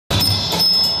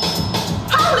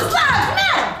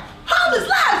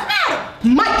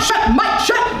Mic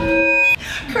check!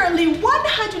 Currently,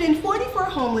 144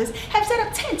 homeless have set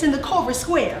up tents in the Culver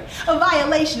Square, a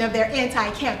violation of their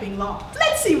anti-camping laws.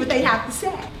 Let's see what they have to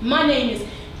say. My name is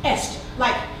Esther,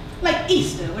 like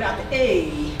Easter without the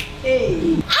A.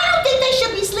 I don't think they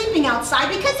should be sleeping outside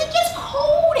because it gets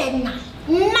cold at night.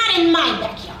 Not in my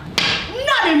backyard.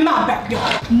 Not in my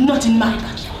backyard. Not in my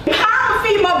backyard. How to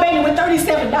feed my baby with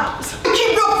 $37?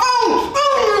 Keep your phone!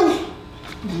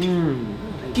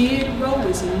 Skid Row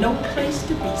is no place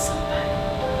to be somebody.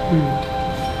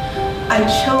 I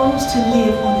chose to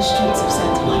live on the streets of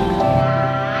Santa Monica. I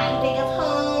think of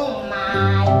home.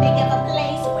 I think of a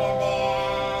place where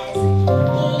there's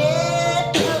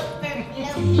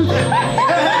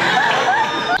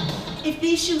love. If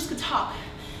these shoes could talk,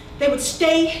 they would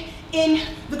stay in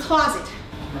the closet.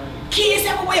 Kids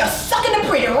have a way of sucking the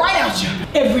pretty right out you.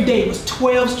 Every day was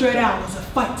 12 straight hours of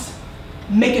fights.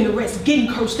 Making the rest, getting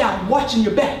cursed out, watching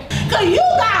your back. Cause you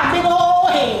got a big old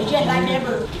head, just like that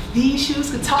bird. If these shoes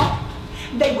could talk,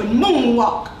 they would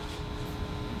moonwalk.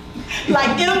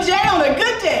 Like MJ on a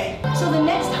good day. So the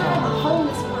next time a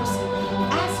homeless person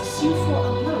asks you for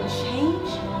a little change,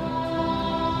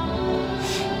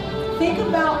 think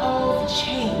about all the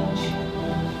change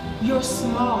your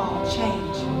small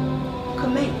change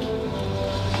could make.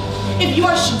 If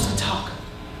your shoes could talk,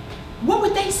 what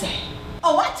would they say?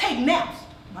 Oh, I take naps,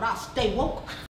 but I stay woke.